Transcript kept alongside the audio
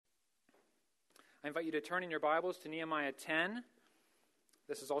I invite you to turn in your Bibles to Nehemiah 10.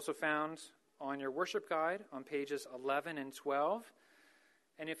 This is also found on your worship guide on pages 11 and 12.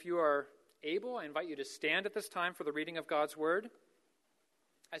 And if you are able, I invite you to stand at this time for the reading of God's Word.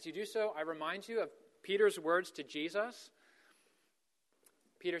 As you do so, I remind you of Peter's words to Jesus.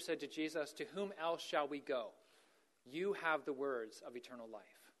 Peter said to Jesus, "To whom else shall we go? You have the words of eternal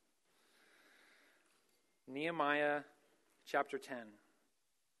life." Nehemiah chapter 10.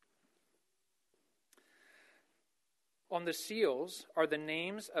 On the seals are the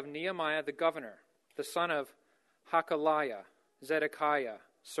names of Nehemiah the governor, the son of Hakaliah, Zedekiah,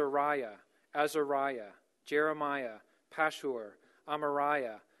 Sariah, Azariah, Jeremiah, Pashur,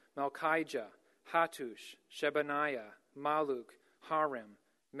 Amariah, Malchijah, Hattush, Shebaniah, Maluk, Harim,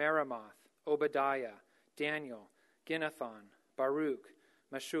 Meremoth, Obadiah, Daniel, Ginnathan, Baruch,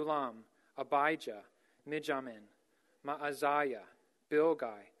 Meshullam, Abijah, Mijamin, Maaziah,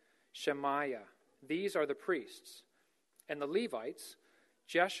 Bilgai, Shemaiah. These are the priests. And the Levites,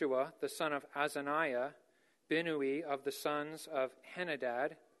 Jeshua the son of Azaniah, Binnui of the sons of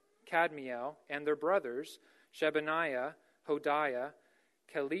Henadad, Kadmiel, and their brothers, Shebaniah, Hodiah,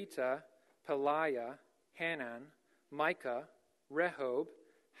 Kelita, Peliah, Hanan, Micah, Rehob,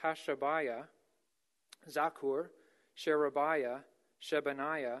 Hashabiah, Zakur, Sherebiah,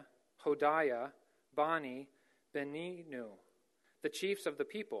 Shebaniah, Hodiah, Bani, Beninu, the chiefs of the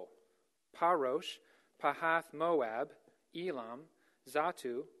people, Parosh, Pahath Moab, Elam,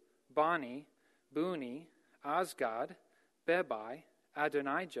 Zatu, Bani, Buni, Azgad, Bebai,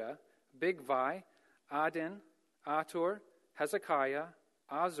 Adonijah, Bigvai, Adin, Atur, Hezekiah,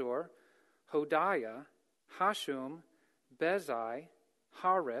 Azor, Hodiah, Hashum, Bezai,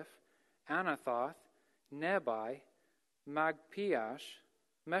 Hariph, Anathoth, Nebai, Magpiash,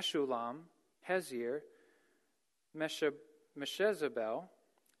 Meshullam, Hezir, Meshezabel,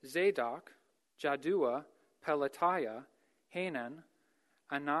 Zadok, Jaddua, Pelatiah, Hanan,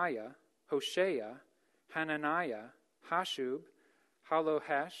 Anaiah, Hoshea, Hananiah, Hashub,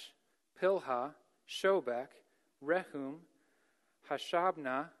 Halohesh, Pilha, Shobek, Rehum,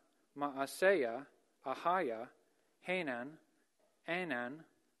 Hashabna, Maaseiah, Ahiah, Hanan, Anan,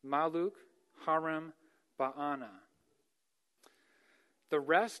 Maluk, Harim, Baana. The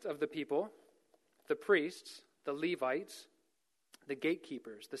rest of the people, the priests, the Levites, the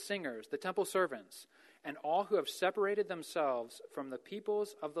gatekeepers, the singers, the temple servants, and all who have separated themselves from the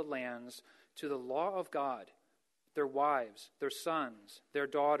peoples of the lands to the law of God, their wives, their sons, their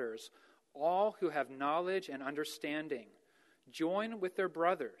daughters, all who have knowledge and understanding, join with their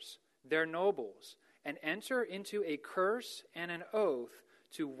brothers, their nobles, and enter into a curse and an oath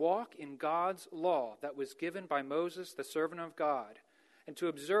to walk in God's law that was given by Moses, the servant of God, and to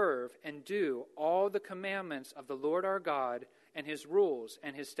observe and do all the commandments of the Lord our God and his rules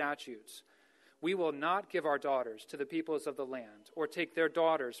and his statutes. We will not give our daughters to the peoples of the land, or take their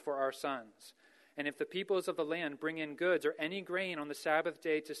daughters for our sons. And if the peoples of the land bring in goods or any grain on the Sabbath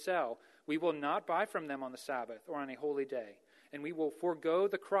day to sell, we will not buy from them on the Sabbath or on a holy day. And we will forego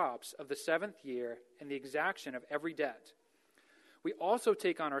the crops of the 7th year and the exaction of every debt. We also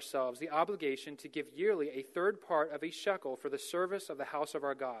take on ourselves the obligation to give yearly a third part of a shekel for the service of the house of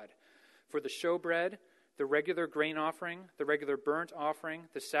our God, for the showbread, the regular grain offering, the regular burnt offering,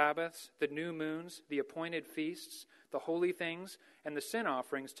 the Sabbaths, the new moons, the appointed feasts, the holy things, and the sin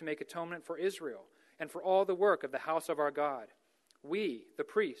offerings to make atonement for Israel, and for all the work of the house of our God. We, the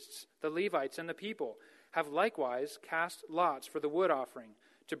priests, the Levites, and the people, have likewise cast lots for the wood offering,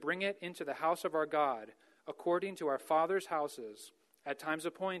 to bring it into the house of our God, according to our fathers' houses, at times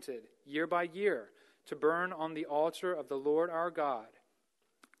appointed, year by year, to burn on the altar of the Lord our God,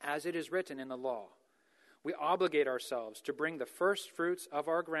 as it is written in the law. We obligate ourselves to bring the first fruits of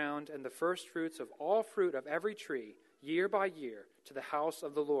our ground and the first fruits of all fruit of every tree, year by year, to the house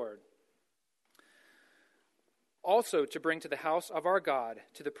of the Lord. Also to bring to the house of our God,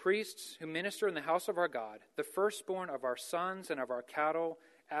 to the priests who minister in the house of our God, the firstborn of our sons and of our cattle,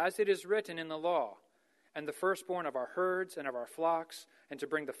 as it is written in the law, and the firstborn of our herds and of our flocks, and to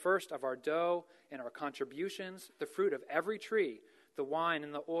bring the first of our dough and our contributions, the fruit of every tree, the wine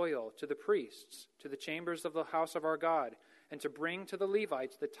and the oil, to the priests, to the chambers of the house of our God, and to bring to the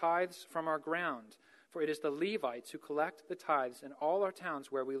Levites the tithes from our ground. For it is the Levites who collect the tithes in all our towns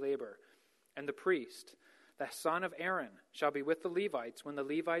where we labor. And the priest, the son of Aaron, shall be with the Levites when the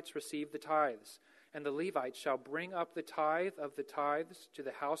Levites receive the tithes. And the Levites shall bring up the tithe of the tithes to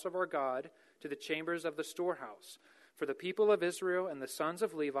the house of our God, to the chambers of the storehouse. For the people of Israel and the sons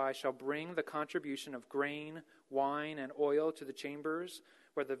of Levi shall bring the contribution of grain, wine, and oil to the chambers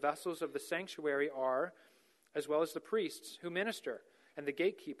where the vessels of the sanctuary are, as well as the priests who minister, and the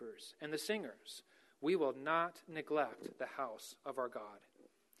gatekeepers and the singers. We will not neglect the house of our God.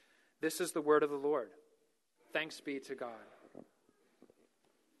 This is the word of the Lord. Thanks be to God.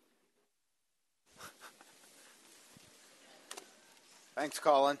 Thanks,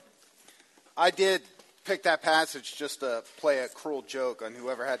 Colin. I did pick that passage just to play a cruel joke on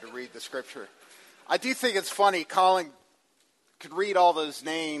whoever had to read the scripture. I do think it's funny. Colin could read all those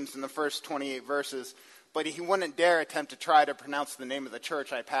names in the first 28 verses, but he wouldn't dare attempt to try to pronounce the name of the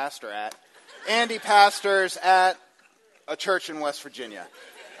church I pastor at. Andy pastors at a church in West Virginia.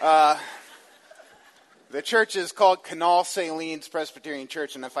 The church is called Canal Salines Presbyterian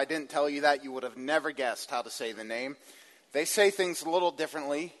Church, and if I didn't tell you that, you would have never guessed how to say the name. They say things a little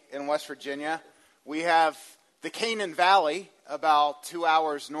differently in West Virginia. We have the Canaan Valley about 2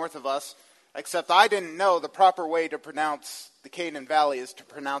 hours north of us, except I didn't know the proper way to pronounce the Canaan Valley is to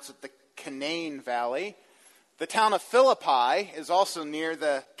pronounce it the Canaan Valley. The town of Philippi is also near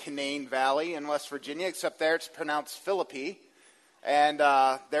the Canaan Valley in West Virginia, except there it's pronounced Philippi. And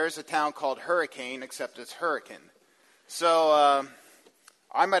there's a town called Hurricane, except it's Hurricane. So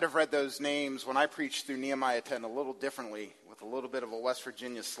I might have read those names when I preached through Nehemiah 10 a little differently, with a little bit of a West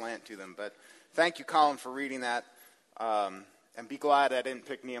Virginia slant to them. But thank you, Colin, for reading that. And be glad I didn't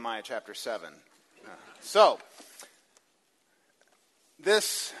pick Nehemiah chapter 7. So,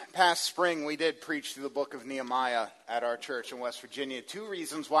 this past spring, we did preach through the book of Nehemiah at our church in West Virginia. 2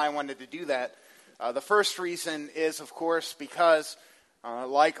 reasons why I wanted to do that. The first reason is, of course, because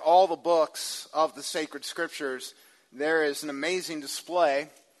like all the books of the sacred scriptures, there is an amazing display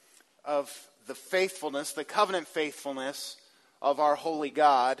of the faithfulness, the covenant faithfulness of our holy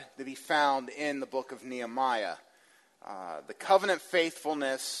God to be found in the book of Nehemiah. The covenant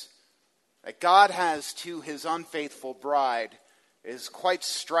faithfulness that God has to his unfaithful bride is quite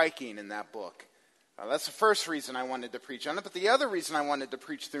striking in that book. That's the first reason I wanted to preach on it. But the other reason I wanted to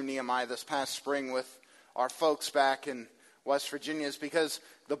preach through Nehemiah this past spring with our folks back in West Virginia is because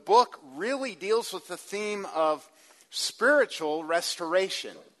the book really deals with the theme of spiritual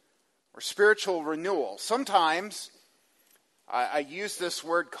restoration or spiritual renewal. Sometimes, I use this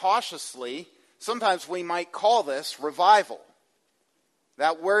word cautiously, sometimes we might call this revival.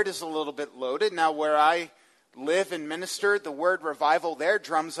 That word is a little bit loaded. Now, where I live and minister, the word revival there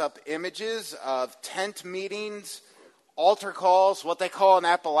drums up images of tent meetings, altar calls, what they call in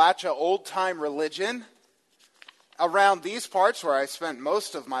Appalachia old-time religion. Around these parts where I spent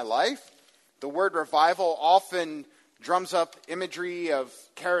most of my life, the word revival often drums up imagery of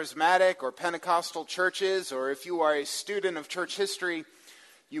charismatic or Pentecostal churches, or if you are a student of church history,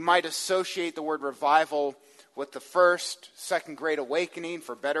 you might associate the word revival with the first, second Great Awakening,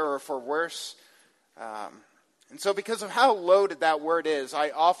 for better or for worse. And so because of how loaded that word is,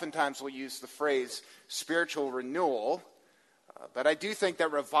 I oftentimes will use the phrase spiritual renewal. But I do think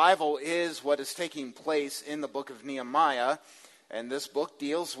that revival is what is taking place in the book of Nehemiah. And this book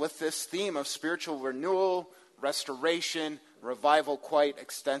deals with this theme of spiritual renewal, restoration, revival quite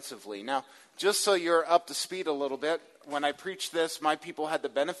extensively. Now, just so you're up to speed a little bit, when I preached this, my people had the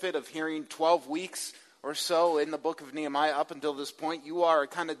benefit of hearing 12 weeks or so in the book of Nehemiah up until this point. You are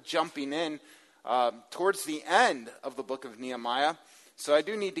kind of jumping in towards the end of the book of Nehemiah. So I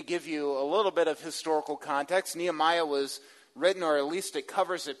do need to give you a little bit of historical context. Nehemiah was written, or at least it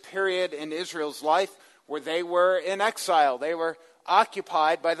covers a period in Israel's life where they were in exile. They were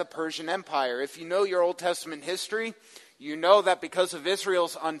occupied by the Persian Empire. If you know your Old Testament history, you know that because of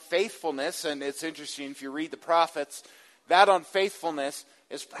Israel's unfaithfulness, and it's interesting if you read the prophets, that unfaithfulness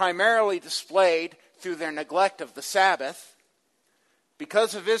is primarily displayed through their neglect of the Sabbath.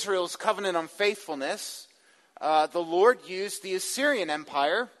 Because of Israel's covenant unfaithfulness, the Lord used the Assyrian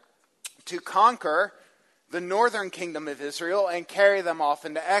Empire to conquer the northern kingdom of Israel and carry them off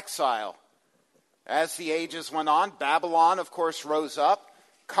into exile. As the ages went on, Babylon, of course, rose up,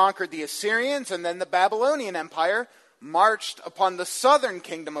 conquered the Assyrians, and then the Babylonian Empire marched upon the southern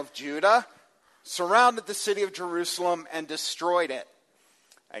kingdom of Judah, surrounded the city of Jerusalem, and destroyed it,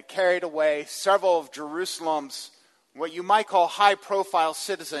 and carried away several of Jerusalem's what you might call high-profile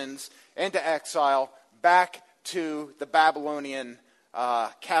citizens into exile back to the Babylonian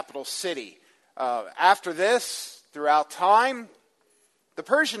capital city. After this, throughout time, the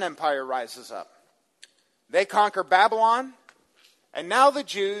Persian Empire rises up. They conquer Babylon, and now the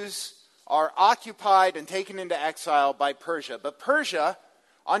Jews are occupied and taken into exile by Persia. But Persia,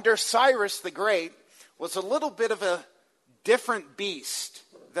 under Cyrus the Great, was a little bit of a different beast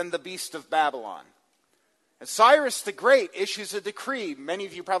than the beast of Babylon. And Cyrus the Great issues a decree, many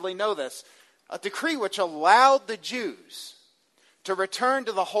of you probably know this, a decree which allowed the Jews to return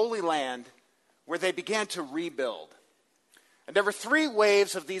to the Holy Land where they began to rebuild. And there were 3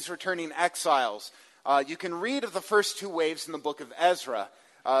 waves of these returning exiles. You can read of the first 2 waves in the book of Ezra.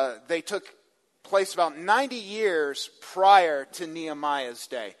 They took place about 90 years prior to Nehemiah's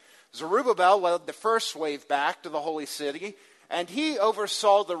day. Zerubbabel led the first wave back to the holy city, and he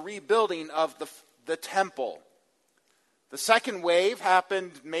oversaw the rebuilding of the temple. The second wave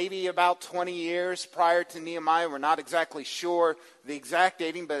happened maybe about 20 years prior to Nehemiah. We're not exactly sure the exact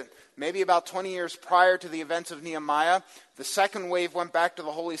dating, but maybe about 20 years prior to the events of Nehemiah. The second wave went back to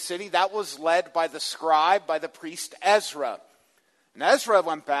the holy city. That was led by the scribe, by the priest Ezra. And Ezra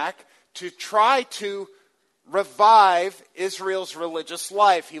went back to try to revive Israel's religious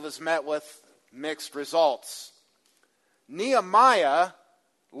life. He was met with mixed results. Nehemiah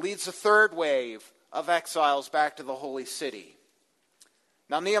leads the third wave of exiles back to the holy city.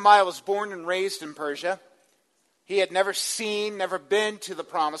 Now, Nehemiah was born and raised in Persia. He had never been to the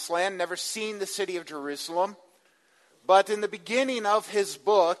promised land, never seen the city of Jerusalem. But in the beginning of his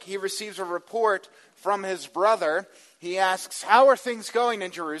book, he receives a report from his brother. He asks, how are things going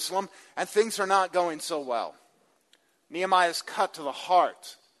in Jerusalem? And things are not going so well. Nehemiah is cut to the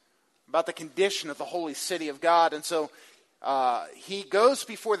heart about the condition of the holy city of God. And so he goes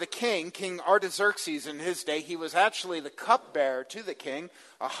before the king, King Artaxerxes in his day. He was actually the cupbearer to the king,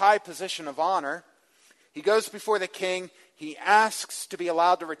 a high position of honor. He goes before the king. He asks to be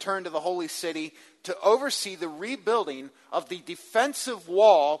allowed to return to the holy city to oversee the rebuilding of the defensive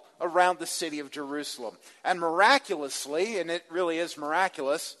wall around the city of Jerusalem. And miraculously, and it really is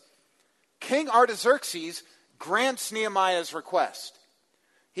miraculous, King Artaxerxes grants Nehemiah's request.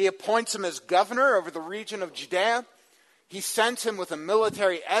 He appoints him as governor over the region of Judea. He sends him with a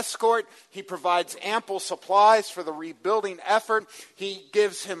military escort. He provides ample supplies for the rebuilding effort. He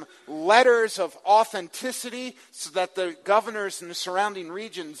gives him letters of authenticity so that the governors in the surrounding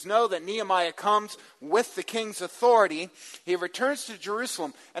regions know that Nehemiah comes with the king's authority. He returns to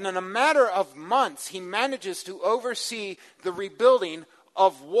Jerusalem, and in a matter of months, he manages to oversee the rebuilding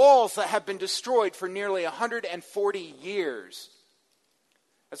of walls that have been destroyed for nearly 140 years.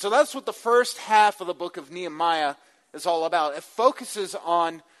 And so that's what the first half of the book of Nehemiah is all about. It focuses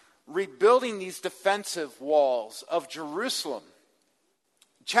on rebuilding these defensive walls of Jerusalem.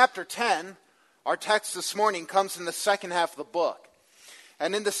 Chapter 10, our text this morning, comes in the second half of the book.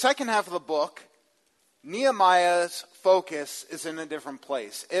 And in the second half of the book, Nehemiah's focus is in a different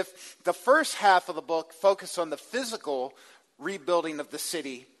place. If the first half of the book focused on the physical rebuilding of the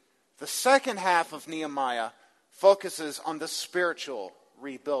city, the second half of Nehemiah focuses on the spiritual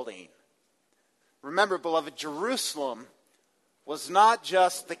rebuilding. Remember, beloved, Jerusalem was not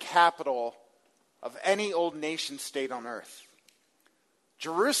just the capital of any old nation state on earth.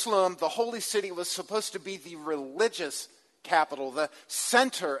 Jerusalem, the holy city, was supposed to be the religious capital, the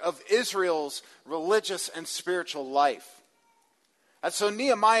center of Israel's religious and spiritual life. And so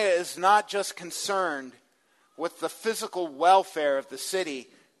Nehemiah is not just concerned with the physical welfare of the city.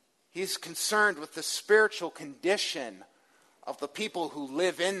 He's concerned with the spiritual condition of the people who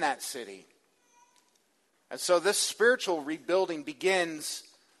live in that city. And so this spiritual rebuilding begins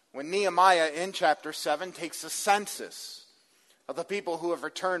when Nehemiah in chapter 7 takes a census of the people who have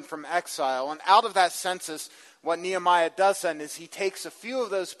returned from exile. And out of that census, what Nehemiah does then is he takes a few of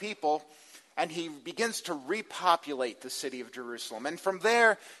those people and he begins to repopulate the city of Jerusalem. And from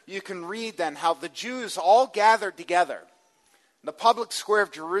there, you can read then how the Jews all gathered together in the public square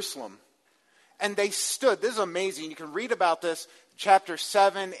of Jerusalem. And they stood. This is amazing. You can read about this. Chapter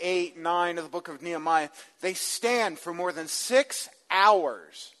 7, 8, 9 of the book of Nehemiah, they stand for more than 6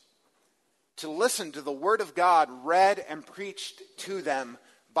 hours to listen to the word of God read and preached to them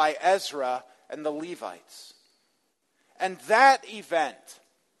by Ezra and the Levites. And that event,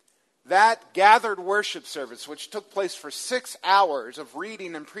 that gathered worship service, which took place for 6 hours of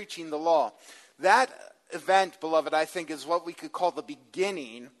reading and preaching the law, that event, beloved, I think is what we could call the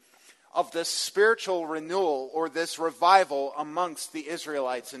beginning of this spiritual renewal or this revival amongst the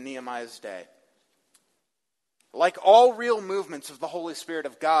Israelites in Nehemiah's day. Like all real movements of the Holy Spirit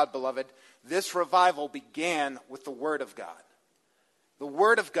of God, beloved, this revival began with the Word of God. The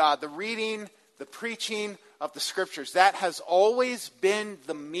Word of God, the reading, the preaching of the Scriptures, that has always been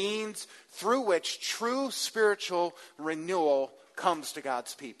the means through which true spiritual renewal comes to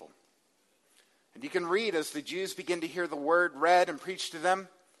God's people. And you can read as the Jews begin to hear the Word read and preached to them,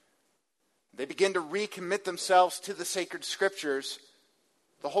 they begin to recommit themselves to the sacred Scriptures.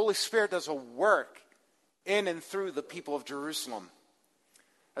 The Holy Spirit does a work in and through the people of Jerusalem.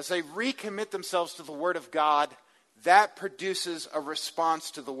 As they recommit themselves to the Word of God, that produces a response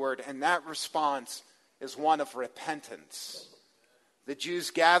to the Word, and that response is one of repentance. The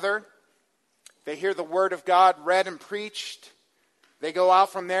Jews gather, they hear the Word of God read and preached, They go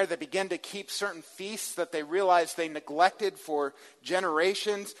out from there, they begin to keep certain feasts that they realize they neglected for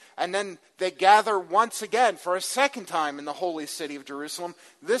generations, and then they gather once again for a second time in the holy city of Jerusalem.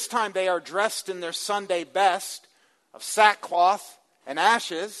 This time they are dressed in their Sunday best of sackcloth and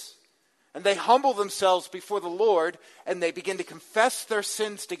ashes, and they humble themselves before the Lord, and they begin to confess their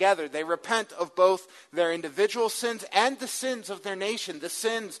sins together. They repent of both their individual sins and the sins of their nation, the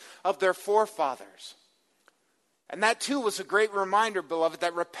sins of their forefathers. And that too was a great reminder, beloved,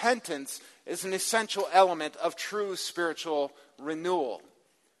 that repentance is an essential element of true spiritual renewal.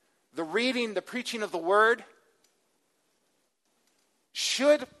 The reading, the preaching of the word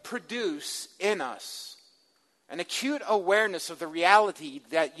should produce in us an acute awareness of the reality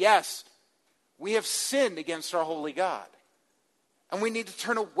that, yes, we have sinned against our holy God. And we need to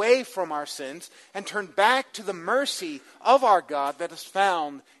turn away from our sins and turn back to the mercy of our God that is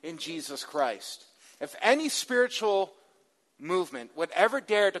found in Jesus Christ. If any spiritual movement would ever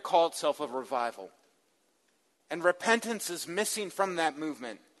dare to call itself a revival, and repentance is missing from that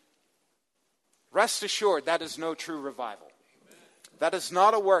movement, rest assured that is no true revival. Amen. That is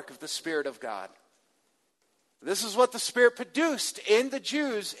not a work of the Spirit of God. This is what the Spirit produced in the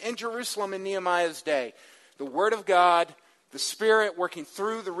Jews in Jerusalem in Nehemiah's day. The Word of God, the Spirit working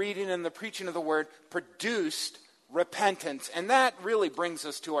through the reading and the preaching of the Word produced repentance. And that really brings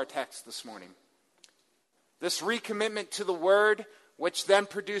us to our text this morning. This recommitment to the Word, which then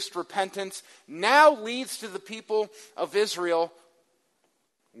produced repentance, now leads to the people of Israel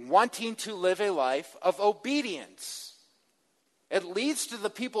wanting to live a life of obedience. It leads to the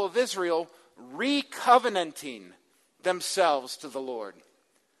people of Israel recovenanting themselves to the Lord.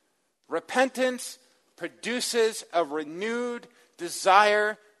 Repentance produces a renewed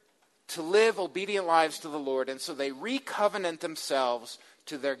desire to live obedient lives to the Lord, and so they recovenant themselves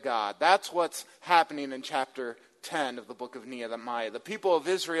to their God. That's what's happening in chapter 10 of the book of Nehemiah. The people of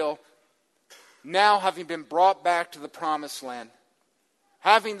Israel, now having been brought back to the promised land,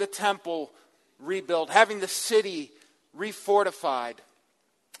 having the temple rebuilt, having the city refortified,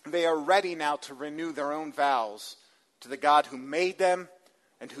 they are ready now to renew their own vows to the God who made them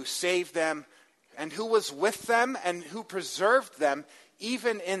and who saved them and who was with them and who preserved them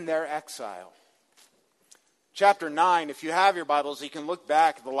even in their exile. Chapter 9, if you have your Bibles, you can look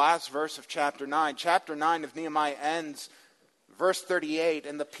back at the last verse of chapter 9. Chapter 9 of Nehemiah ends, verse 38,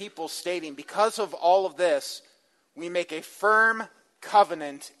 and the people stating, because of all of this, we make a firm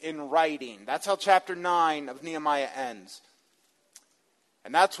covenant in writing. That's how chapter 9 of Nehemiah ends.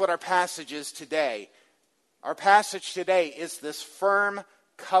 And that's what our passage is today. Our passage today is this firm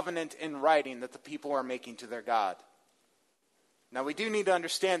covenant in writing that the people are making to their God. Now we do need to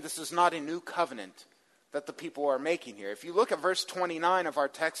understand this is not a new covenant that the people are making here. If you look at verse 29 of our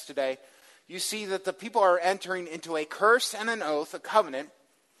text today, you see that the people are entering into a curse and an oath, a covenant,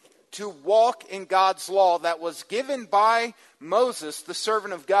 to walk in God's law that was given by Moses, the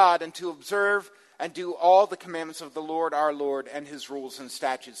servant of God, and to observe and do all the commandments of the Lord our Lord and his rules and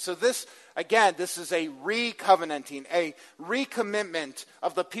statutes. So this, again, this is a recovenanting, a recommitment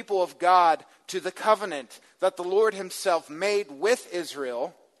of the people of God to the covenant that the Lord himself made with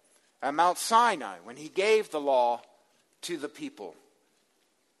Israel at Mount Sinai when he gave the law to the people.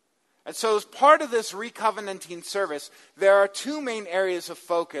 And so as part of this recovenanting service, there are two main areas of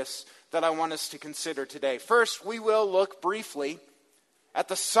focus that I want us to consider today. First, we will look briefly at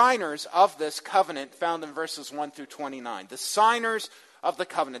the signers of this covenant found in verses 1 through 29. The signers of the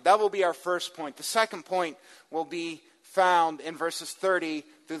covenant. That will be our first point. The second point will be found in verses 30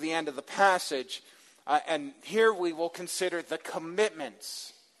 through the end of the passage. And here we will consider the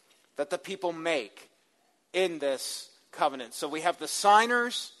commitments that the people make in this covenant. So we have the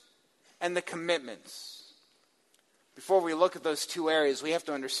signers and the commitments. Before we look at those two areas, we have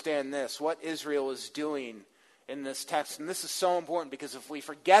to understand this, what Israel is doing in this text. And this is so important because if we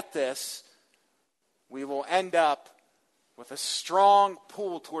forget this, we will end up with a strong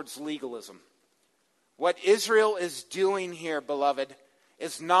pull towards legalism. What Israel is doing here, beloved,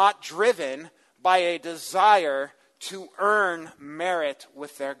 is not driven by a desire to earn merit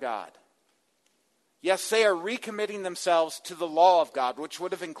with their God. Yes, they are recommitting themselves to the law of God, which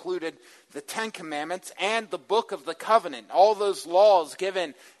would have included the Ten Commandments and the Book of the Covenant. All those laws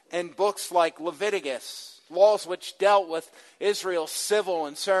given in books like Leviticus, laws which dealt with Israel's civil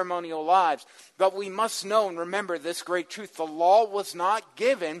and ceremonial lives. But we must know and remember this great truth. The law was not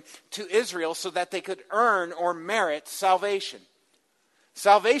given to Israel so that they could earn or merit salvation.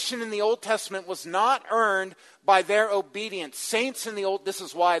 Salvation in the Old Testament was not earned by their obedience. Saints in the Old, this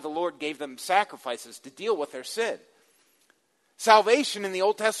is why the Lord gave them sacrifices to deal with their sin. Salvation in the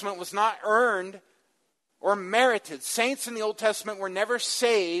Old Testament was not earned or merited. Saints in the Old Testament were never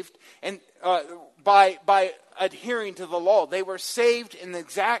saved and by adhering to the law. They were saved in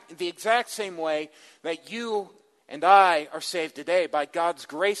the exact same way that you and I are saved today, by God's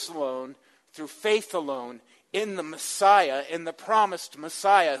grace alone, through faith alone, in the Messiah, in the promised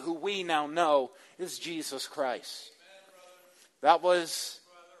Messiah, who we now know is Jesus Christ. That was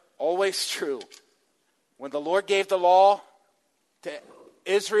always true. When the Lord gave the law to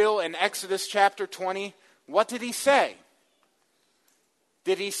Israel in Exodus chapter 20, what did he say?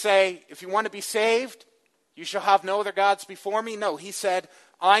 Did he say, if you want to be saved, you shall have no other gods before me? No, he said,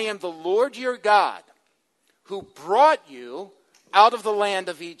 I am the Lord your God, who brought you out of the land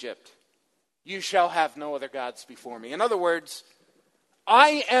of Egypt. You shall have no other gods before me. In other words,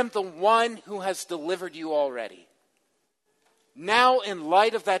 I am the one who has delivered you already. Now, in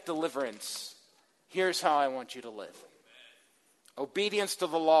light of that deliverance, here's how I want you to live. Obedience to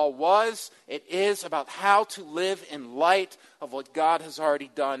the law it is about how to live in light of what God has already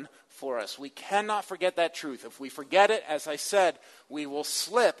done for us. We cannot forget that truth. If we forget it, as I said, we will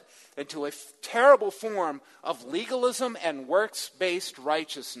slip into a terrible form of legalism and works-based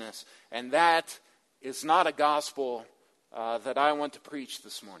righteousness. And that is not a gospel that I want to preach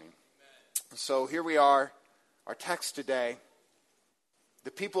this morning. So here we are, our text today.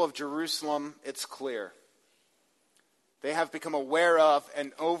 The people of Jerusalem, it's clear. They have become aware of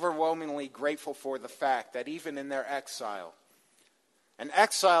and overwhelmingly grateful for the fact that even in their exile, an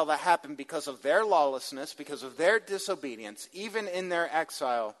exile that happened because of their lawlessness, because of their disobedience, even in their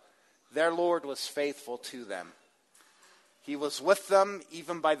exile, their Lord was faithful to them. He was with them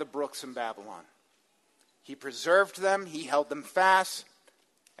even by the brooks in Babylon. He preserved them, he held them fast,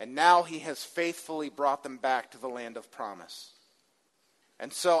 and now he has faithfully brought them back to the land of promise.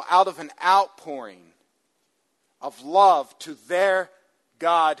 And so out of an outpouring of love to their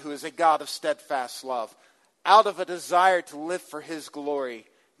God, who is a God of steadfast love, out of a desire to live for his glory,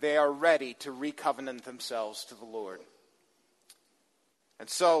 they are ready to recovenant themselves to the Lord. And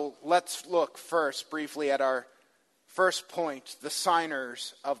so let's look first briefly at our first point, the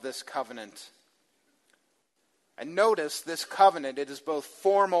signers of this covenant. And notice this covenant, it is both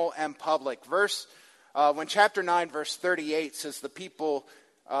formal and public. When chapter 9, verse 38 says the people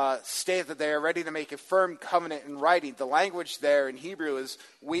state that they are ready to make a firm covenant in writing, the language there in Hebrew is,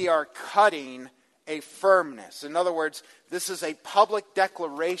 we are cutting a firmness. In other words, this is a public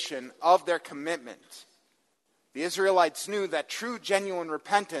declaration of their commitment. The Israelites knew that true, genuine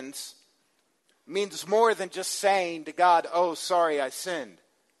repentance means more than just saying to God, oh, sorry, I sinned.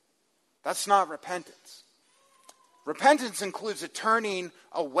 That's not repentance. Repentance includes a turning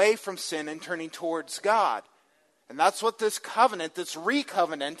away from sin and turning towards God. And that's what this covenant, this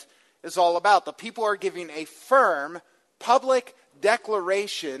recovenant, is all about. The people are giving a firm, public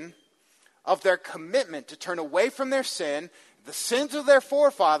declaration of their commitment to turn away from their sin, the sins of their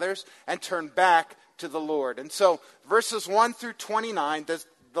forefathers, and turn back to the Lord. And so, verses 1 through 29,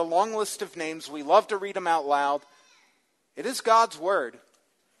 the long list of names, we love to read them out loud. It is God's word.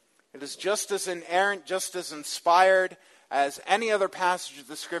 It is just as inerrant, just as inspired as any other passage of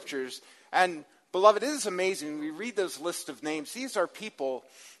the Scriptures. And beloved, it is amazing. We read those lists of names. These are people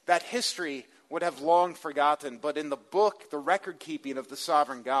that history would have long forgotten. But in the book, the record keeping of the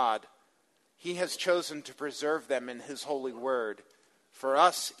sovereign God, he has chosen to preserve them in his holy word for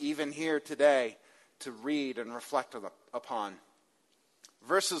us, even here today, to read and reflect upon.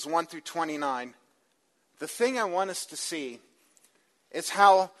 Verses 1 through 29. The thing I want us to see is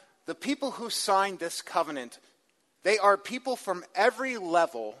how the people who signed this covenant, they are people from every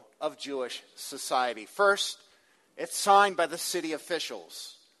level of Jewish society. First, it's signed by the city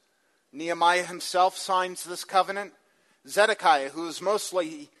officials. Nehemiah himself signs this covenant. Zedekiah, who is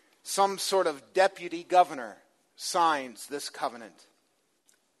mostly some sort of deputy governor, signs this covenant.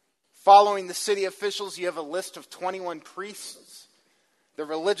 Following the city officials, you have a list of 21 priests, the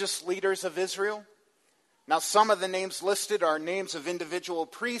religious leaders of Israel. Now, some of the names listed are names of individual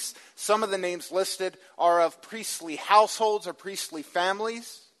priests. Some of the names listed are of priestly households or priestly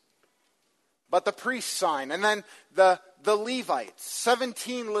families. But the priests sign. And then the Levites.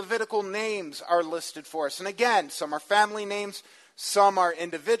 17 Levitical names are listed for us. And again, some are family names, some are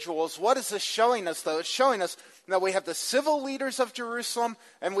individuals. What is this showing us, though? It's showing us that we have the civil leaders of Jerusalem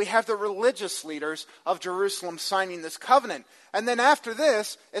and we have the religious leaders of Jerusalem signing this covenant. And then after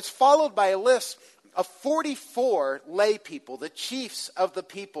this, it's followed by a list of 44 lay people, the chiefs of the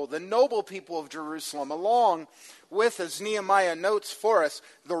people, the noble people of Jerusalem, along with, as Nehemiah notes for us,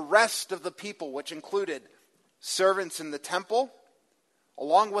 the rest of the people, which included servants in the temple,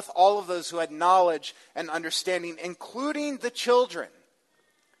 along with all of those who had knowledge and understanding, including the children.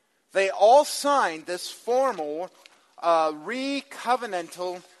 they all signed this formal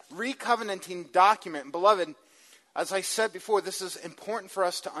recovenanting document. And beloved, as I said before, this is important for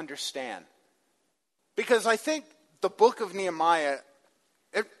us to understand. Because I think the book of Nehemiah,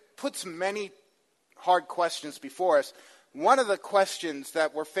 it puts many hard questions before us. One of the questions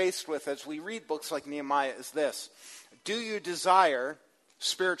that we're faced with as we read books like Nehemiah is this: do you desire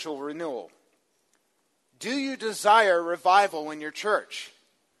spiritual renewal? Do you desire revival in your church?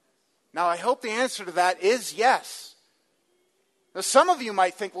 Now, I hope the answer to that is yes. Now, some of you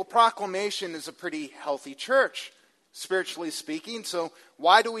might think, well, Proclamation is a pretty healthy church, spiritually speaking, so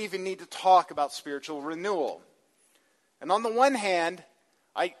why do we even need to talk about spiritual renewal? And on the one hand,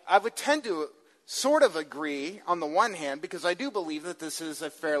 I would tend to sort of agree on the one hand, because I do believe that this is a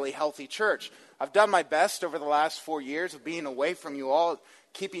fairly healthy church. I've done my best over the last 4 years of being away from you all,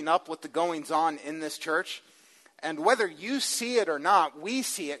 keeping up with the goings-on in this church. And whether you see it or not, we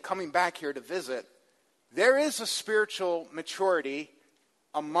see it coming back here to visit. There is a spiritual maturity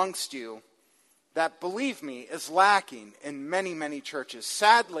amongst you that, believe me, is lacking in many, many churches.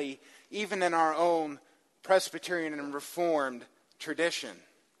 Sadly, even in our own Presbyterian and Reformed tradition.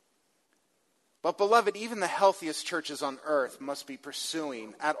 But beloved, even the healthiest churches on earth must be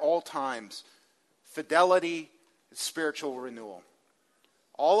pursuing at all times fidelity and spiritual renewal.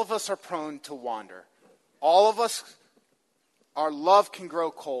 All of us are prone to wander. All of us, our love can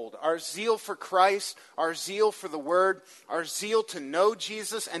grow cold. Our zeal for Christ, our zeal for the Word, our zeal to know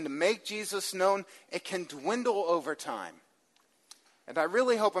Jesus and to make Jesus known, it can dwindle over time. And I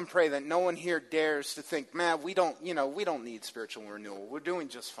really hope and pray that no one here dares to think, man, we don't need spiritual renewal. We're doing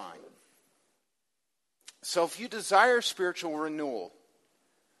just fine. So if you desire spiritual renewal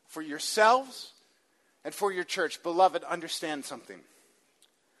for yourselves and for your church, beloved, understand something.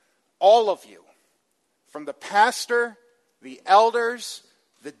 All of you, from the pastor, the elders,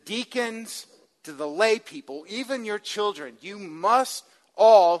 the deacons, to the lay people, even your children, you must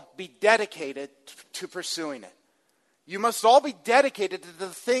all be dedicated to pursuing it. You must all be dedicated to the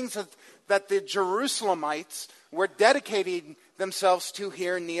things that the Jerusalemites were dedicating themselves to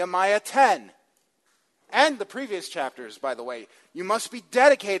here in Nehemiah 10. And the previous chapters, by the way. You must be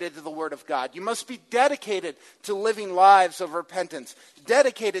dedicated to the Word of God. You must be dedicated to living lives of repentance.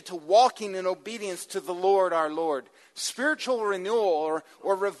 Dedicated to walking in obedience to the Lord our Lord. Spiritual renewal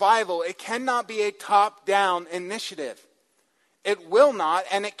or revival, it cannot be a top-down initiative. It will not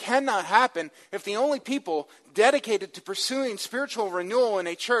and it cannot happen if the only people dedicated to pursuing spiritual renewal in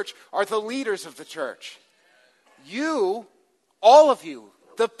a church are the leaders of the church. You, all of you,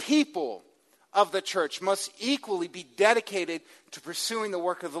 the people of the church must equally be dedicated to pursuing the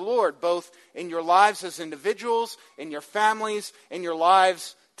work of the Lord, both in your lives as individuals, in your families, in your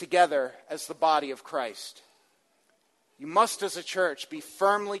lives together as the body of Christ. You must, as a church, be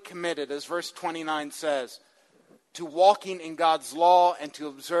firmly committed, as verse 29 says, to walking in God's law and to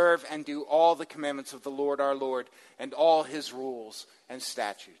observe and do all the commandments of the Lord our Lord and all his rules and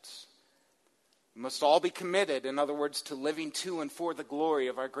statutes. We must all be committed, in other words, to living to and for the glory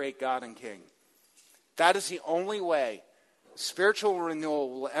of our great God and King. That is the only way spiritual renewal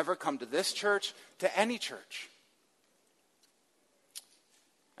will ever come to this church, to any church.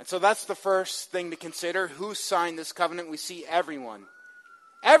 And so that's the first thing to consider. Who signed this covenant? We see everyone.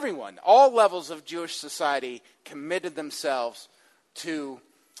 Everyone, all levels of Jewish society committed themselves to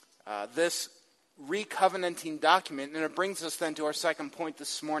this recovenanting document. And it brings us then to our second point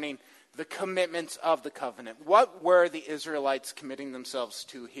this morning, the commitments of the covenant. What were the Israelites committing themselves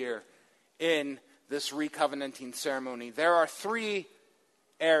to here in this recovenanting ceremony? There are 3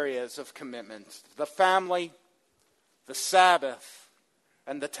 areas of commitments: the family, the Sabbath,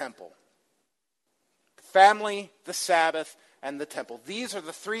 and the temple. The family, the Sabbath, and the temple. These are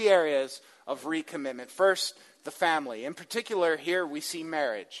the 3 areas of recommitment. First, the family. In particular, here we see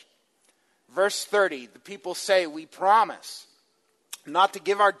marriage. Verse 30, the people say, we promise not to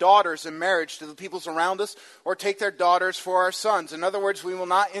give our daughters in marriage to the peoples around us or take their daughters for our sons. In other words, we will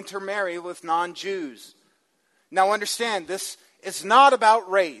not intermarry with non-Jews. Now understand, this is not about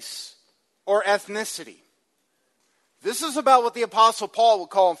race or ethnicity. This is about what the Apostle Paul would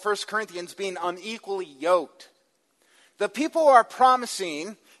call in 1 Corinthians being unequally yoked. The people are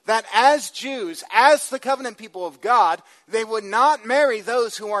promising that as Jews, as the covenant people of God, they would not marry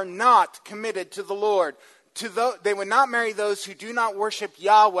those who are not committed to the Lord. They would not marry those who do not worship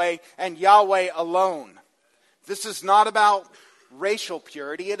Yahweh and Yahweh alone. This is not about racial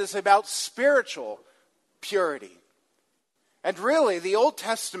purity. It is about spiritual purity. And really, the Old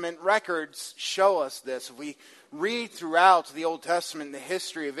Testament records show us this. If we read throughout the Old Testament, the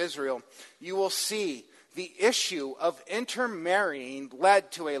history of Israel, you will see the issue of intermarrying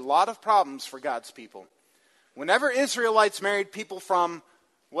led to a lot of problems for God's people. Whenever Israelites married people from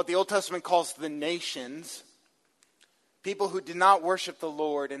what the Old Testament calls the nations, people who did not worship the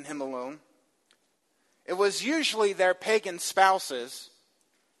Lord and Him alone, it was usually their pagan spouses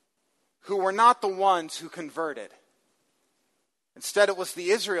who were not the ones who converted. Instead, it was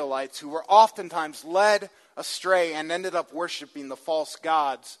the Israelites who were oftentimes led astray and ended up worshiping the false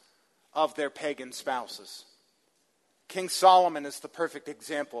gods of their pagan spouses. King Solomon is the perfect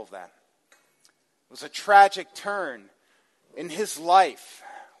example of that. It was a tragic turn in his life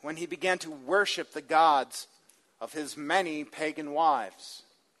when he began to worship the gods of his many pagan wives.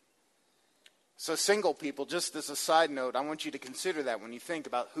 So single people, just as a side note, I want you to consider that when you think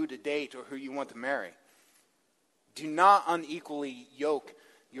about who to date or who you want to marry. Do not unequally yoke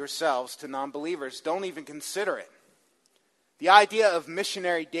yourselves to non-believers. Don't even consider it. The idea of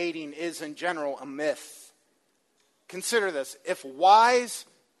missionary dating is in general a myth. Consider this. If wise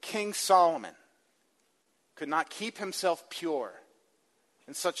King Solomon could not keep himself pure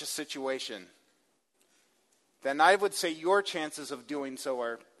in such a situation, then I would say your chances of doing so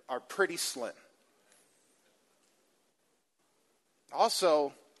are pretty slim.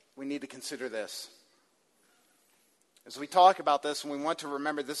 Also, we need to consider this. As we talk about this, and we want to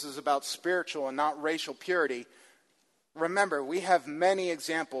remember this is about spiritual and not racial purity, remember, we have many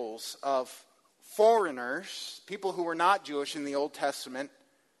examples of foreigners, people who were not Jewish in the Old Testament,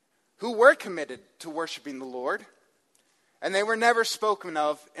 who were committed to worshiping the Lord, and they were never spoken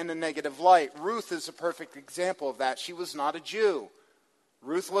of in a negative light. Ruth is a perfect example of that. She was not a Jew.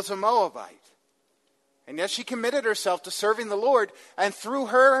 Ruth was a Moabite. And yet she committed herself to serving the Lord, and through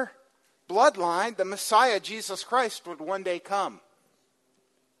her bloodline, the Messiah, Jesus Christ, would one day come.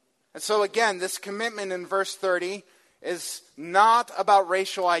 And so again, this commitment in verse 30 is not about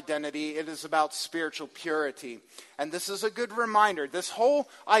racial identity, it is about spiritual purity. And this is a good reminder. This whole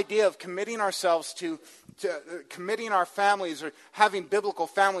idea of committing ourselves to committing our families or having biblical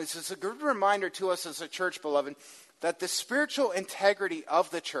families is a good reminder to us as a church, beloved, that the spiritual integrity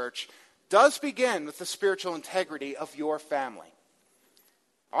of the church does begin with the spiritual integrity of your family.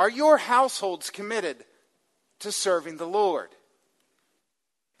 Are your households committed to serving the Lord?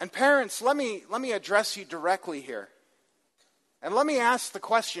 And parents, let me address you directly here. And let me ask the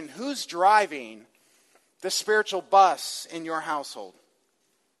question, who's driving the spiritual bus in your household?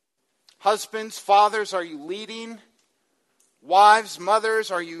 Husbands, fathers, are you leading? Wives,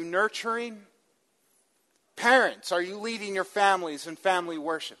 mothers, are you nurturing? Parents, are you leading your families in family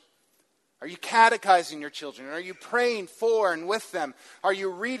worship? Are you catechizing your children? Are you praying for and with them? Are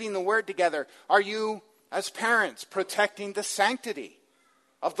you reading the Word together? Are you, as parents, protecting the sanctity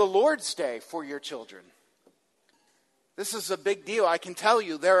of the Lord's Day for your children? This is a big deal. I can tell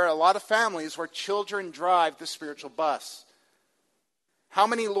you there are a lot of families where children drive the spiritual bus. How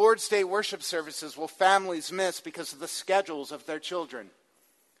many Lord's Day worship services will families miss because of the schedules of their children?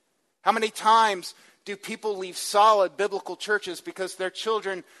 How many times do people leave solid biblical churches because their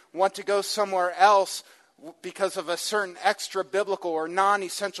children want to go somewhere else because of a certain extra biblical or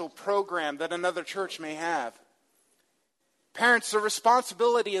non-essential program that another church may have? Parents, the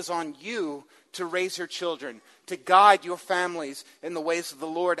responsibility is on you to raise your children, to guide your families in the ways of the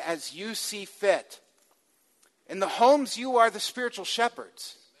Lord as you see fit. In the homes, you are the spiritual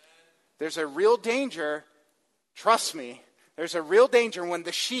shepherds. There's a real danger, trust me, there's a real danger when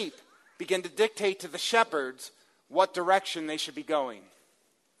the sheep begin to dictate to the shepherds what direction they should be going.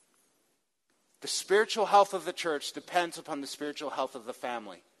 The spiritual health of the church depends upon the spiritual health of the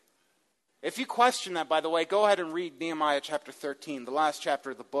family. If you question that, by the way, go ahead and read Nehemiah chapter 13, the last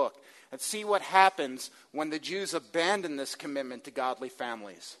chapter of the book, and see what happens when the Jews abandon this commitment to godly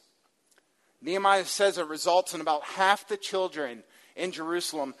families. Nehemiah says it results in about half the children in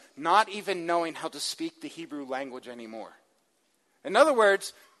Jerusalem not even knowing how to speak the Hebrew language anymore. In other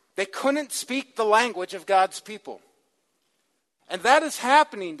words, they couldn't speak the language of God's people. And that is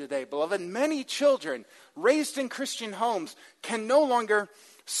happening today, beloved. Many children raised in Christian homes can no longer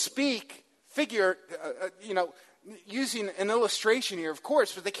speak, using an illustration here, of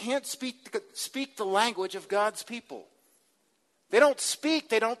course, but they can't speak the language of God's people. They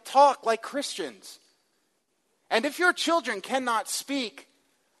don't talk like Christians. And if your children cannot speak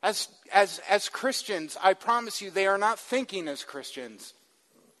as Christians, I promise you they are not thinking as Christians.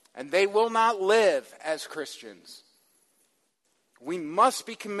 And they will not live as Christians. We must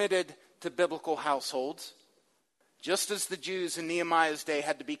be committed to biblical households, just as the Jews in Nehemiah's day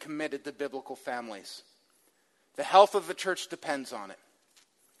had to be committed to biblical families. The health of the church depends on it.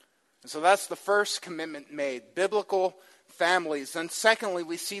 And so that's the first commitment made, biblical families. And secondly,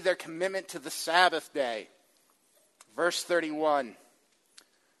 we see their commitment to the Sabbath day. Verse 31.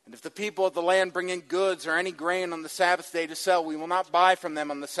 And if the people of the land bring in goods or any grain on the Sabbath day to sell, we will not buy from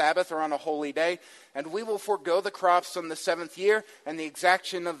them on the Sabbath or on a holy day, and we will forego the crops on the 7th year and the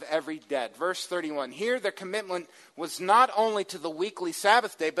exaction of every debt. Verse 31. Here their commitment was not only to the weekly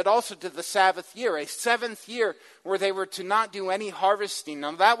Sabbath day, but also to the Sabbath year, a 7th year where they were to not do any harvesting.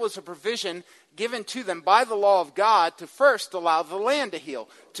 Now that was a provision given to them by the law of God to first allow the land to heal,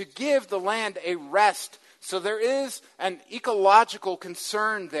 to give the land a rest. So there is an ecological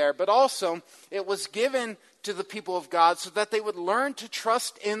concern there, but also it was given to the people of God so that they would learn to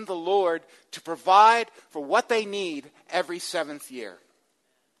trust in the Lord to provide for what they need every 7th year.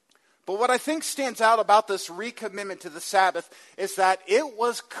 But what I think stands out about this recommitment to the Sabbath is that it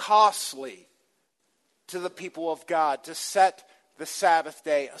was costly to the people of God to set the Sabbath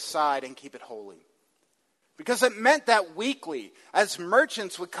day aside and keep it holy. Because it meant that weekly, as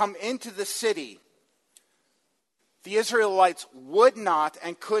merchants would come into the city, the Israelites would not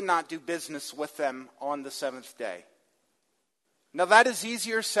and could not do business with them on the 7th day. Now that is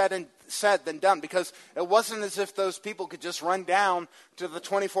easier said than done, because it wasn't as if those people could just run down to the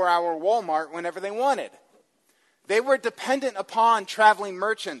 24-hour Walmart whenever they wanted. They were dependent upon traveling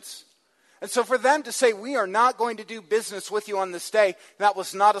merchants. And so for them to say, we are not going to do business with you on this day, that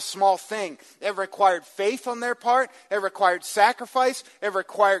was not a small thing. It required faith on their part. It required sacrifice. It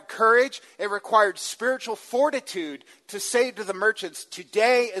required courage. It required spiritual fortitude to say to the merchants,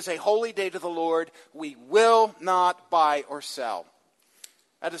 today is a holy day to the Lord. We will not buy or sell.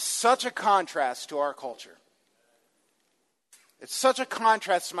 That is such a contrast to our culture. It's such a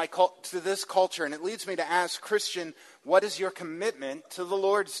contrast to this culture, and it leads me to ask, Christian, what is your commitment to the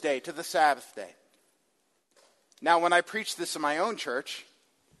Lord's Day, to the Sabbath day? Now, when I preach this in my own church,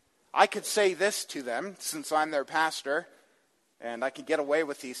 I could say this to them, since I'm their pastor, and I can get away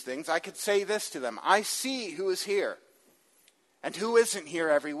with these things. I could say this to them. I see who is here and who isn't here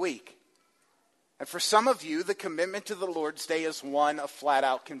every week. And for some of you, the commitment to the Lord's Day is one of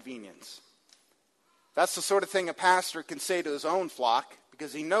flat-out convenience. That's the sort of thing a pastor can say to his own flock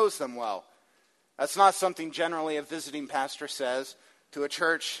because he knows them well. That's not something generally a visiting pastor says to a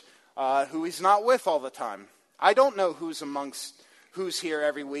church who he's not with all the time. I don't know who's here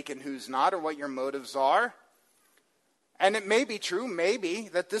every week and who's not, or what your motives are. And it may be true, maybe,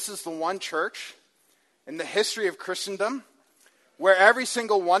 that this is the one church in the history of Christendom where every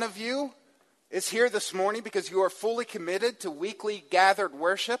single one of you is here this morning because you are fully committed to weekly gathered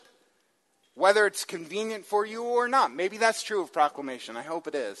worship, whether it's convenient for you or not. Maybe that's true of Proclamation. I hope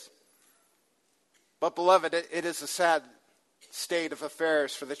it is. But beloved, it is a sad state of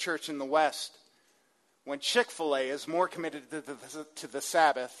affairs for the church in the West when Chick-fil-A is more committed to the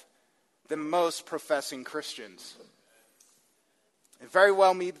Sabbath than most professing Christians. It very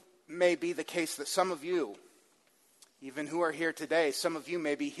well may be the case that some of you, even who are here today, some of you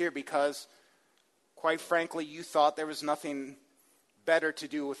may be here because, quite frankly, you thought there was nothing better to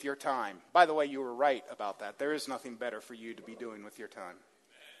do with your time. By the way, you were right about that. There is nothing better for you to be doing with your time.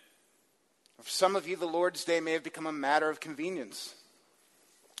 For some of you, the Lord's Day may have become a matter of convenience.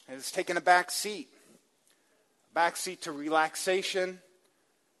 It has taken a back seat to relaxation,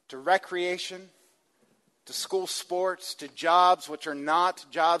 to recreation, to school sports, to jobs which are not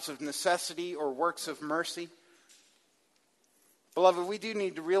jobs of necessity or works of mercy. Beloved, we do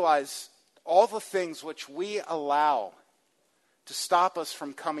need to realize all the things which we allow to stop us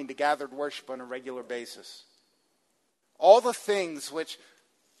from coming to gathered worship on a regular basis. All the things which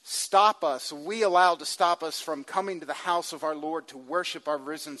we allow to stop us from coming to the house of our Lord to worship our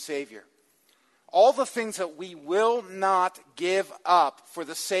risen Savior. All the things that we will not give up for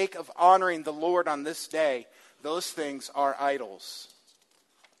the sake of honoring the Lord on this day, those things are idols.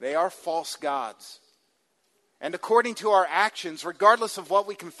 They are false gods. And according to our actions, regardless of what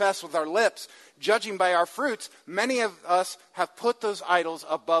we confess with our lips, judging by our fruits, many of us have put those idols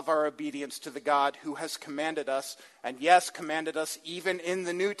above our obedience to the God who has commanded us, and yes, commanded us even in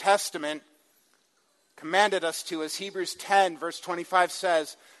the New Testament, commanded us to, as Hebrews 10 verse 25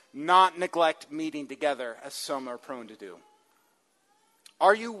 says, not neglect meeting together as some are prone to do.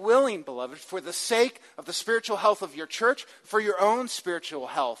 Are you willing, beloved, for the sake of the spiritual health of your church, for your own spiritual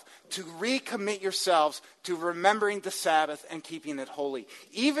health, to recommit yourselves to remembering the Sabbath and keeping it holy,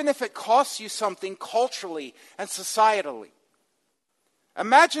 even if it costs you something culturally and societally?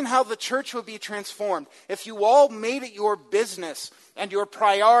 Imagine how the church would be transformed if you all made it your business and your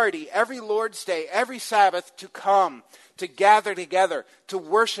priority every Lord's Day, every Sabbath, to come, to gather together, to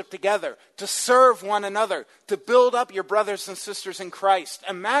worship together, to serve one another, to build up your brothers and sisters in Christ.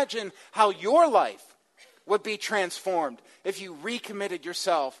 Imagine how your life would be transformed if you recommitted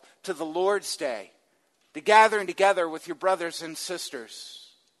yourself to the Lord's Day, to gathering together with your brothers and sisters.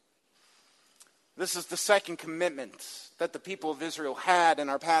 This is the second commitment that the people of Israel had in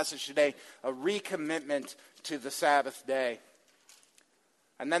our passage today, a recommitment to the Sabbath day.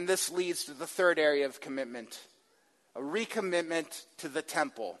 And then this leads to the third area of commitment, a recommitment to the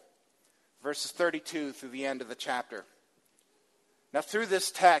temple, verses 32 through the end of the chapter. Now through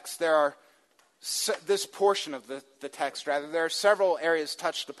this text, this portion of the text, there are several areas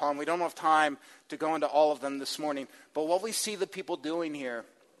touched upon. We don't have time to go into all of them this morning. But what we see the people doing here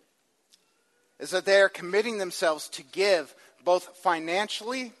is that they are committing themselves to give both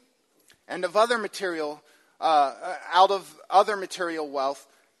financially and of other material, out of other material wealth.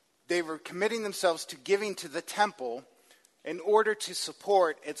 They were committing themselves to giving to the temple in order to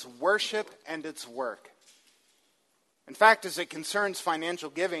support its worship and its work. In fact, as it concerns financial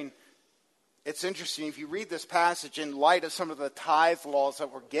giving, it's interesting, if you read this passage in light of some of the tithe laws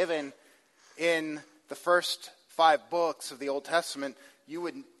that were given in the first 5 books of the Old Testament, you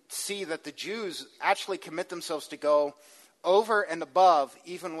would see that the Jews actually commit themselves to go over and above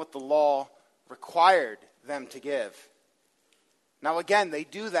even what the law required them to give. Now again, they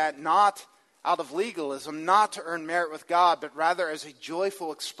do that not out of legalism, not to earn merit with God, but rather as a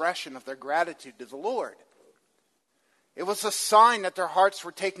joyful expression of their gratitude to the Lord. It was a sign that their hearts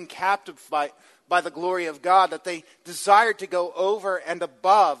were taken captive by the glory of God, that they desired to go over and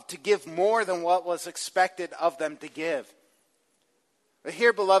above, to give more than what was expected of them to give. But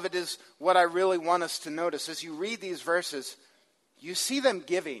here, beloved, is what I really want us to notice. As you read these verses, you see them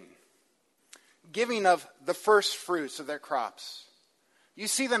giving of the first fruits of their crops. You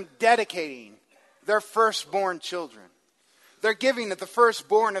see them dedicating their firstborn children. They're giving of the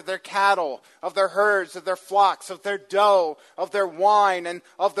firstborn of their cattle, of their herds, of their flocks, of their dough, of their wine, and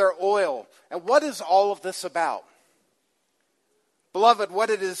of their oil. And what is all of this about? Beloved,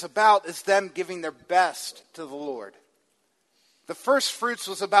 what it is about is them giving their best to the Lord. The first fruits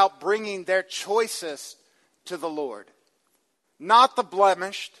was about bringing their choicest to the Lord. Not the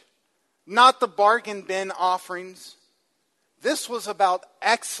blemished, not the bargain bin offerings. This was about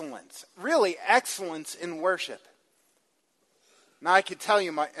excellence, really excellence in worship. Now I could tell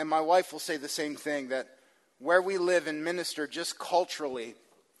you, and my wife will say the same thing, that where we live and minister just culturally,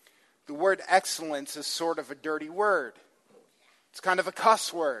 the word excellence is sort of a dirty word. It's kind of a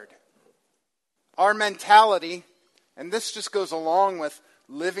cuss word. Our mentality, and this just goes along with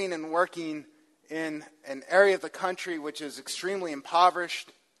living and working in an area of the country which is extremely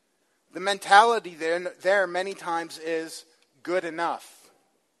impoverished. The mentality there many times is good enough.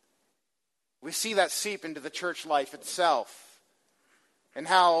 We see that seep into the church life itself, and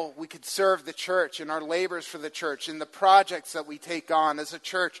how we could serve the church and our labors for the church and the projects that we take on as a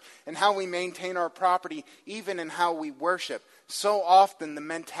church and how we maintain our property, even in how we worship. So often the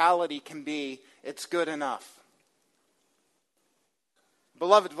mentality can be, it's good enough.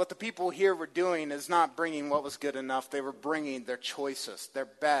 Beloved, what the people here were doing is not bringing what was good enough. They were bringing their choicest, their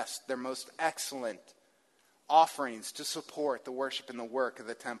best, their most excellent offerings to support the worship and the work of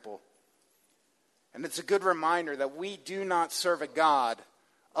the temple. And it's a good reminder that we do not serve a God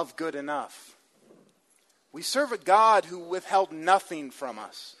of good enough. We serve a God who withheld nothing from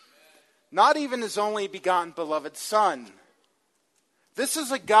us. Not even his only begotten beloved Son. This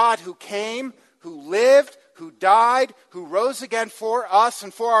is a God who came, who lived, who died, who rose again for us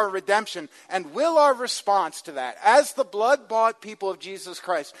and for our redemption. And will our response to that, as the blood-bought people of Jesus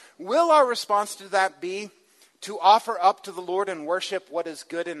Christ, will our response to that be to offer up to the Lord and worship what is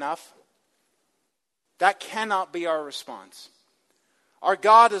good enough? That cannot be our response. Our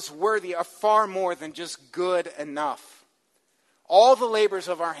God is worthy of far more than just good enough. All the labors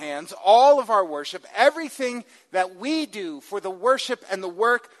of our hands, all of our worship, everything that we do for the worship and the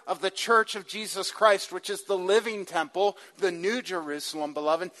work of the church of Jesus Christ, which is the living temple, the New Jerusalem,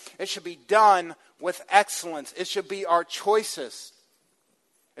 beloved, it should be done with excellence. It should be our choicest.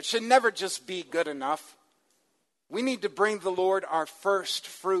 It should never just be good enough. We need to bring the Lord our first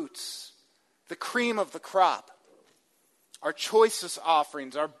fruits, the cream of the crop, our choicest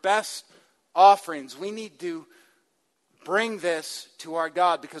offerings, our best offerings. We need to bring this to our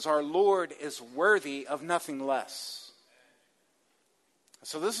God because our Lord is worthy of nothing less.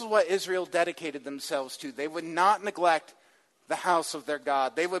 So this is what Israel dedicated themselves to. They would not neglect the house of their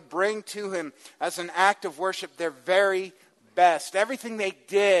God. They would bring to him as an act of worship their very best. Everything they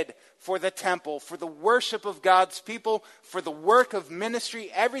did for the temple, for the worship of God's people, for the work of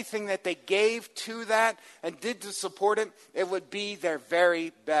ministry, everything that they gave to that and did to support it, it would be their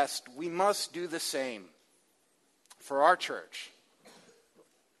very best. We must do the same for our church.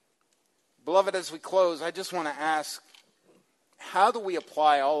 Beloved, as we close, I just want to ask, how do we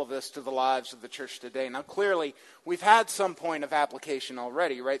apply all of this to the lives of the church today? Now, clearly, we've had some point of application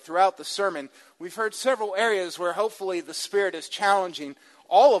already, right? Throughout the sermon, we've heard several areas where hopefully the Spirit is challenging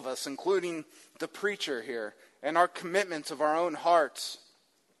all of us, including the preacher here, and our commitments of our own hearts.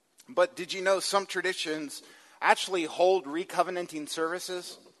 But did you know some traditions actually hold recovenanting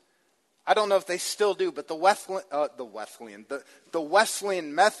services? I don't know if they still do, but the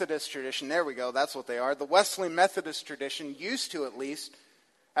Wesleyan Methodist tradition, there we go, that's what they are. The Wesleyan Methodist tradition used to, at least,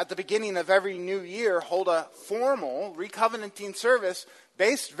 at the beginning of every new year, hold a formal recovenanting service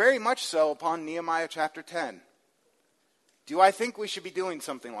based very much so upon Nehemiah chapter 10. Do I think we should be doing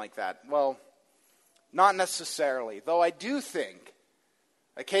something like that? Well, not necessarily, though I do think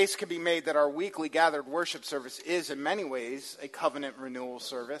a case can be made that our weekly gathered worship service is in many ways a covenant renewal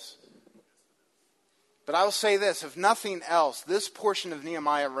service. But I will say this, if nothing else, this portion of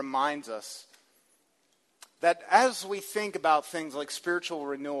Nehemiah reminds us that as we think about things like spiritual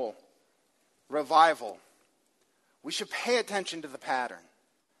renewal, revival, we should pay attention to the pattern.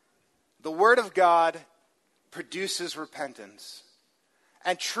 The Word of God produces repentance.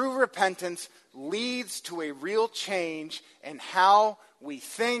 And true repentance leads to a real change in how we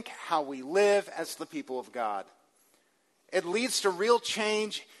think, how we live as the people of God. It leads to real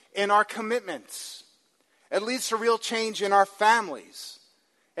change in our commitments. It leads to real change in our families,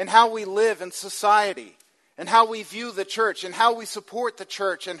 and how we live in society, and how we view the church, and how we support the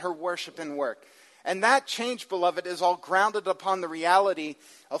church and her worship and work. And that change, beloved, is all grounded upon the reality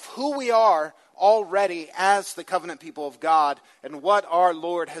of who we are already as the covenant people of God and what our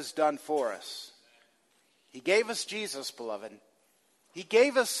Lord has done for us. He gave us Jesus, beloved. He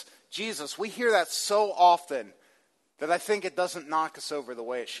gave us Jesus. We hear that so often that I think it doesn't knock us over the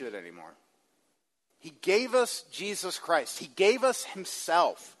way it should anymore. He gave us Jesus Christ. He gave us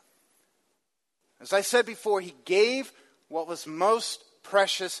himself. As I said before, he gave what was most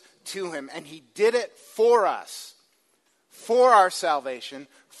precious to him, and he did it for us, for our salvation,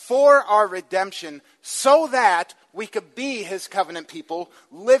 for our redemption, so that we could be his covenant people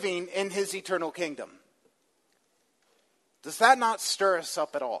living in his eternal kingdom. Does that not stir us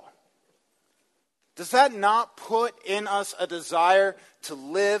up at all? Does that not put in us a desire to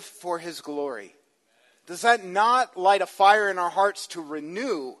live for his glory? Does that not light a fire in our hearts to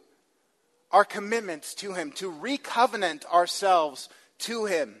renew our commitments to him, to recovenant ourselves to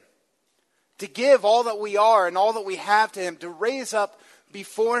him, to give all that we are and all that we have to him, to raise up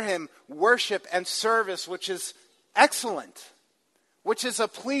before him worship and service, which is excellent, which is a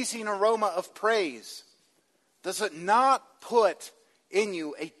pleasing aroma of praise? Does it not put in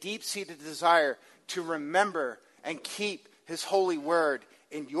you a deep-seated desire to remember and keep his holy word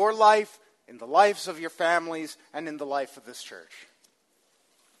in your life, in the lives of your families, and in the life of this church?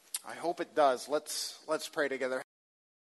 I hope it does. Let's pray together.